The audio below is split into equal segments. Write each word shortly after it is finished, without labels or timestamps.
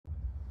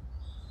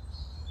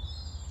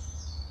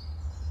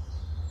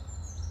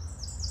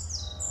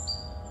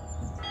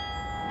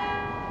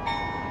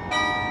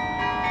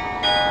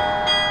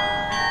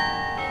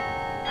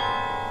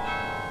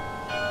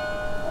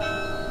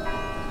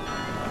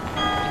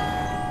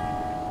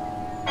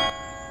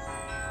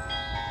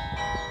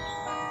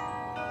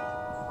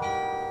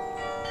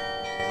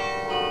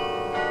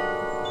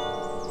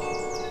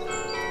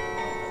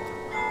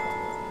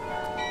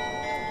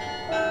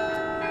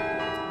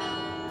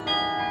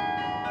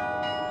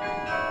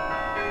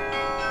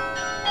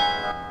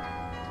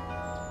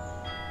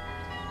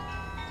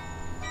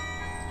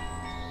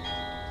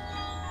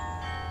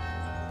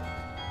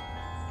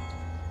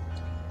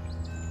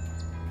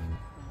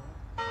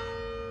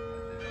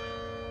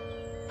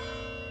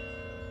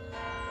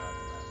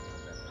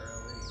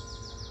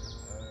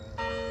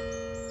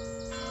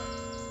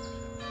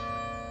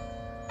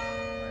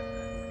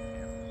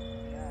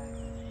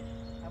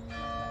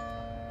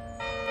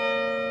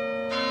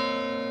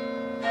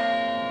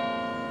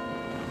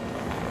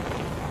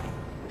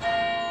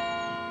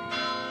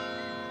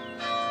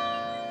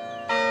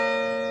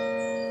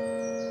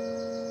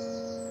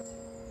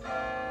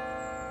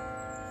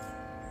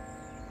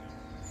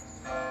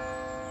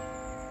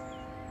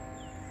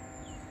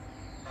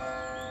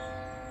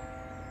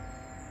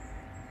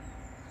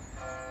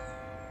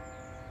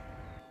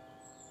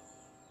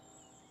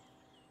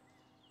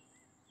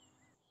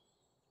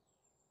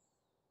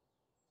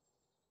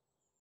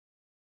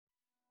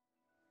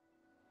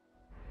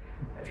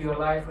your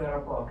life were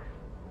a book,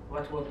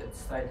 what would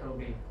its title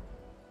be?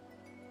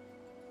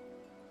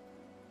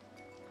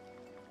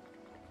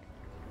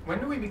 When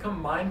do we become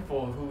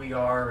mindful of who we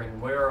are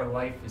and where our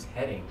life is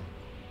heading?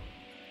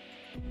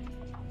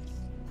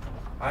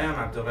 I am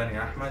Abdulghani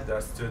Ahmed,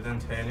 a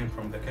student hailing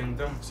from the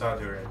Kingdom of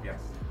Saudi Arabia.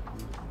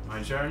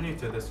 My journey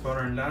to this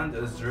foreign land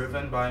is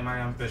driven by my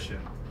ambition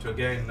to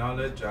gain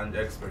knowledge and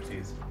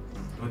expertise,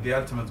 with the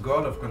ultimate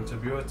goal of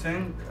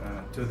contributing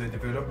to the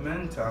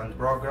development and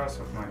progress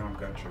of my home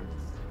country.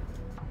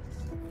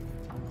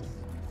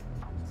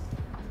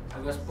 I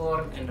was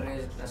born and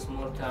raised in a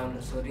small town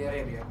in Saudi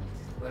Arabia,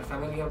 where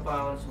familial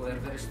bonds were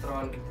very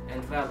strong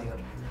and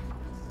valued.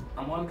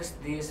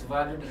 Amongst these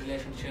valued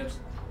relationships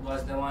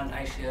was the one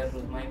I shared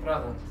with my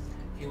brother.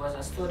 He was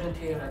a student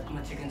here at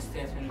Michigan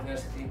State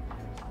University,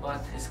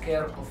 but his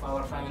care of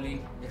our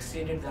family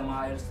exceeded the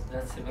miles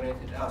that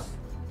separated us.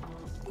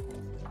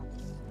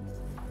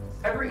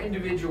 Every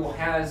individual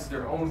has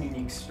their own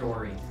unique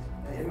story.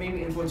 It may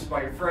be influenced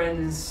by your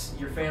friends,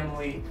 your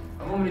family,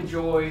 a moment of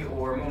joy,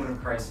 or a moment of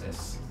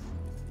crisis.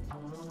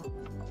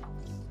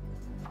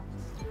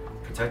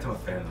 Protecting my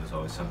family was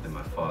always something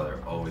my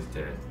father always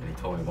did, and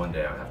he told me one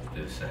day I would have to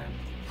do the same.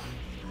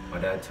 My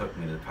dad took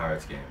me to the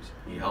Pirates games.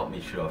 He helped me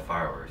shoot off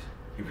fireworks.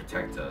 He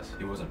protected us.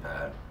 He wasn't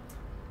bad.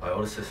 My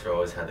oldest sister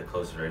always had the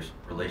closest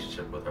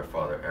relationship with our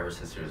father ever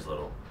since he was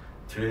little.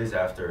 2 days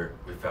after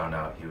we found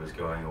out he was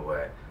going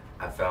away,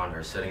 I found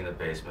her sitting in the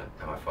basement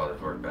at my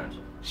father's workbench.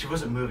 She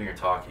wasn't moving or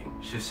talking.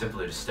 She was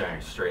simply just staring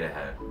straight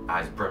ahead,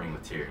 eyes brimming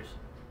with tears.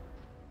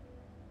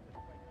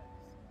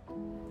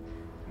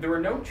 There were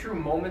no true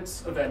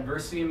moments of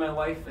adversity in my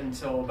life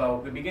until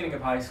about the beginning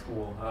of high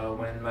school,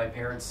 when my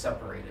parents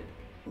separated.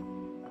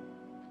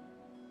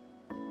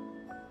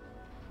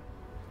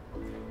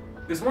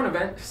 This one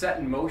event set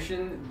in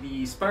motion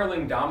the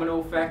spiraling domino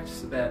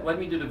effects that led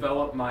me to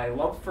develop my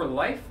love for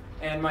life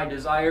and my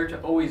desire to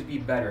always be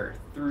better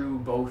through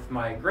both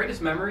my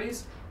greatest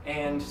memories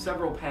and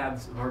several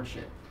paths of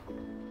hardship.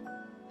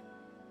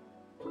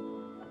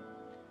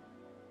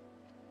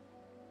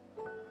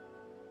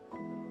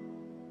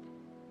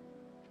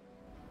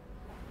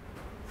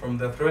 From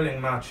the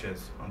thrilling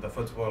matches on the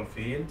football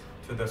field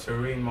to the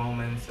serene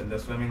moments in the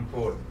swimming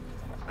pool,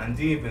 and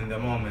even the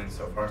moments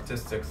of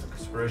artistic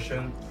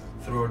expression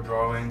through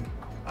drawing,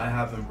 I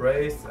have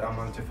embraced a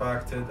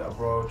multifaceted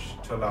approach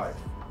to life.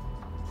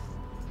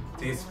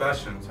 These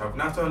passions have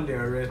not only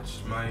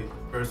enriched my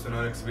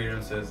personal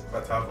experiences,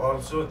 but have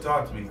also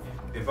taught me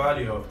the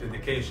value of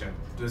dedication,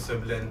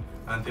 discipline,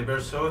 and the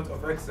pursuit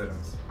of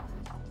excellence.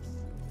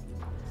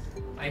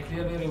 I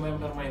clearly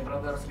remember my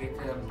brother's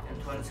return in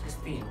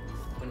 2016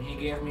 when he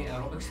gave me a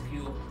Rubik's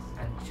Cube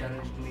and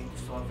challenged me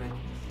to solve it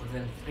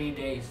within 3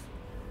 days.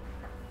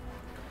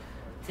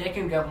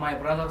 Taking up my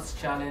brother's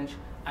challenge,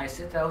 I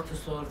set out to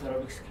solve the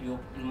Rubik's Cube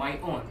on my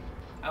own.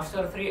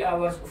 After 3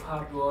 hours of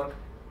hard work,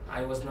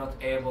 I was not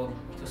able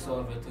to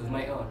solve it with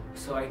my own,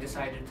 so I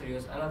decided to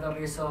use another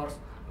resource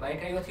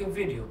like a YouTube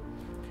video.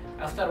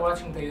 After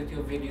watching the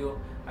YouTube video,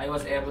 I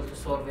was able to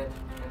solve it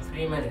in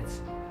 3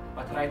 minutes.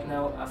 But right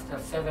now, after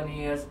 7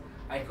 years,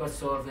 I could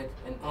solve it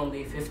in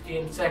only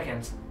 15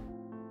 seconds.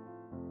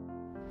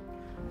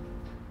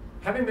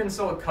 Having been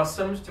so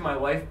accustomed to my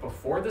life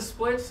before the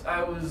split,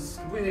 I was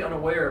completely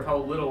unaware of how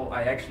little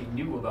I actually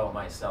knew about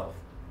myself.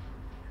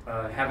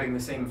 Having the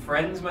same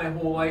friends my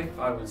whole life,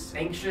 I was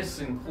anxious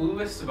and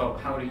clueless about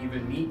how to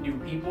even meet new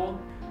people.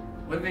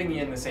 Living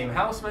in the same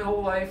house my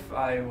whole life,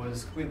 I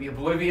was completely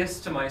oblivious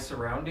to my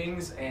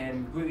surroundings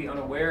and completely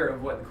unaware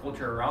of what the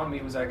culture around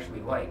me was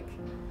actually like.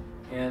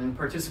 And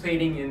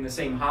participating in the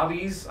same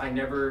hobbies, I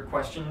never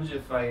questioned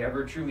if I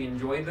ever truly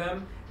enjoyed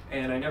them,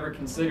 and I never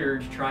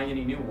considered trying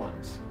any new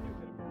ones.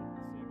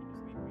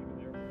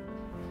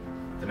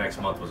 The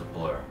next month was a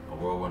blur, a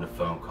whirlwind of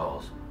phone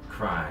calls,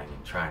 crying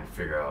and trying to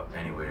figure out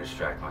any way to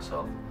distract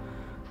myself.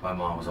 My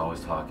mom was always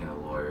talking to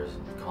lawyers,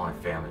 calling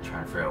family,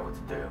 trying to figure out what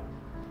to do.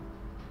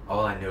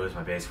 All I knew was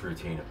my basic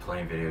routine of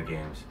playing video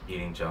games,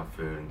 eating junk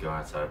food, and going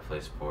outside to play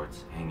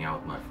sports, hanging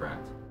out with my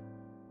friends.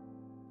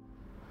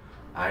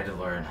 I had to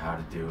learn how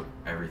to do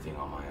everything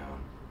on my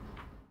own.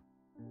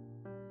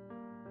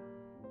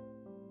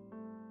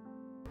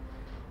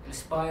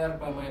 Inspired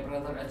by my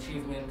brother's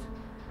achievement,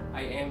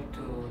 I aim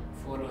to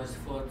follow his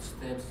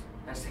footsteps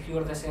and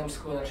secure the same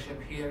scholarship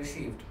he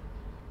received.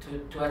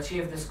 To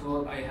achieve this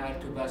goal, I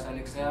had to pass an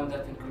exam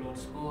that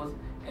includes both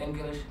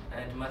English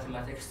and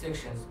mathematics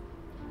sections.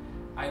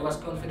 I was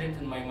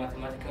confident in my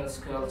mathematical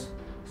skills,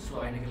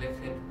 so I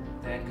neglected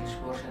the English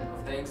portion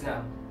of the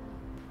exam.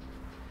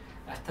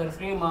 After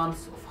 3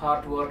 months of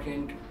hard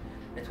working,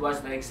 it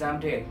was the exam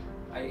day.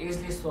 I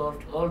easily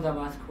solved all the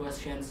math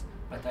questions,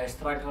 but I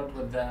struggled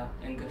with the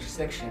English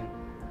section.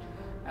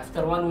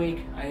 After 1 week,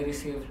 I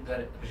received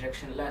the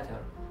rejection letter,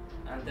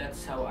 and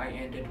that's how I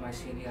ended my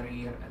senior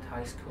year at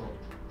high school.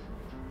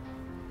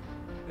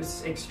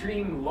 This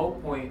extreme low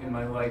point in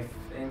my life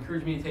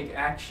encouraged me to take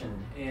action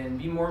and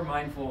be more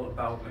mindful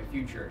about my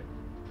future.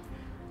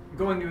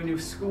 Going to a new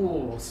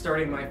school,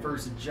 starting my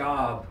first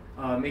job,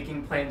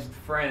 making plans with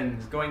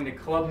friends, going to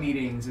club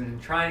meetings,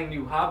 and trying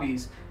new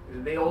hobbies,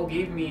 they all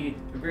gave me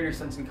a greater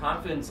sense and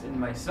confidence in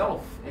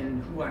myself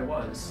and who I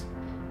was.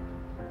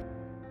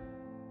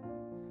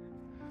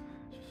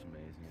 It's just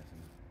amazing,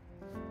 isn't it?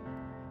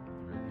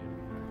 Really.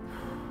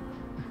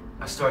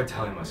 I started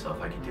telling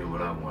myself I could do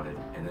what I wanted,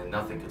 and then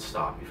nothing could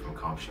stop me from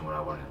accomplishing what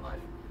I wanted in life.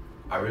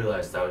 I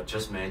realized that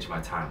just managing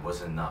my time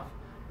wasn't enough,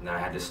 and that I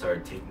had to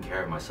start taking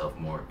care of myself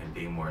more and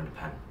being more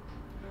independent.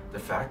 The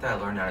fact that I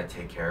learned how to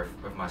take care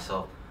of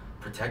myself,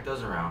 protect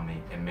those around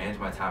me, and manage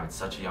my time at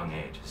such a young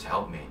age has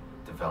helped me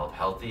develop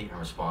healthy and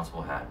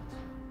responsible habits.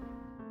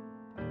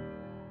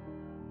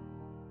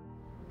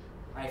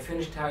 I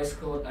finished high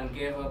school and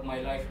gave up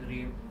my life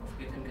dream of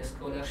getting a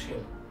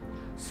scholarship.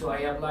 So I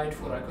applied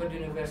for a good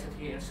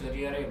university in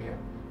Saudi Arabia.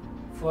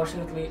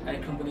 Fortunately, I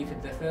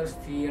completed the first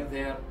year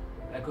there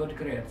a good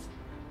grades,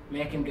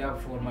 making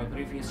up for my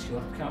previous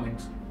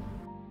shortcomings.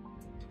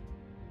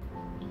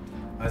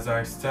 As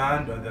I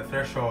stand on the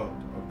threshold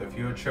of the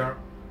future,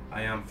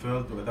 I am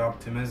filled with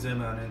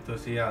optimism and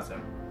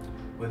enthusiasm.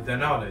 With the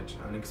knowledge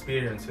and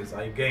experiences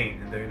I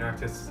gain in the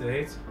United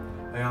States,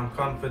 I am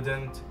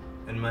confident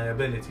in my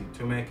ability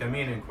to make a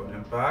meaningful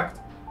impact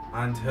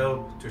and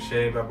help to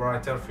shape a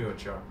brighter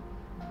future.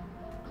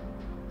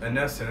 In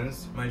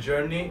essence, my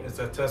journey is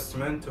a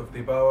testament of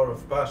the power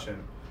of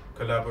passion,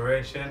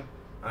 collaboration,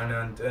 and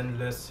an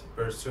endless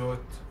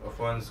pursuit of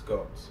one's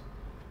goals.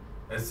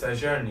 It's a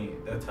journey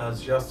that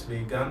has just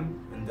begun,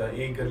 and I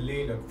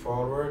eagerly look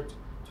forward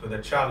to the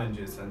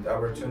challenges and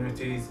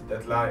opportunities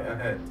that lie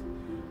ahead,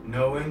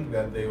 knowing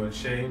that they will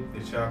shape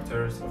the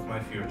chapters of my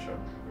future.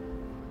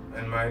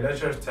 In my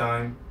leisure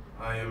time,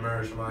 I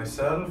immerse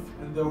myself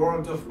in the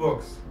world of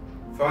books,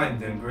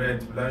 finding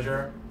great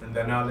pleasure in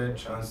the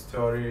knowledge and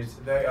stories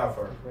they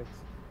offer.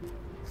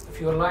 If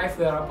your life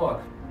were a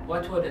book,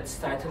 what would its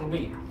title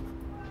be?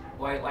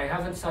 While I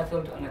haven't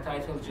settled on a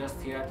title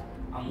just yet,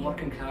 I'm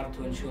working hard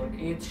to ensure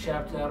each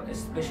chapter is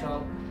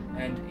special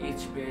and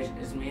each page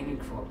is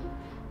meaningful,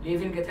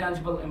 leaving a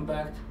tangible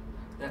impact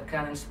that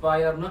can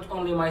inspire not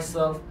only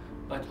myself,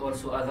 but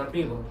also other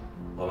people.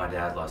 Well, my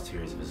dad lost 2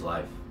 years of his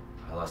life.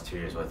 I lost 2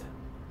 years with him.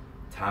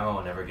 Time I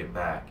will never get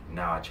back, and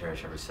now I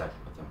cherish every second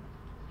with him.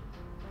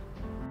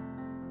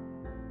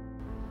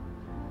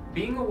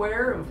 Being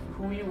aware of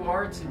who you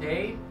are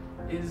today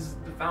is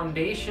the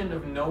foundation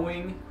of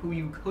knowing who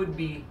you could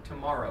be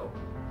tomorrow.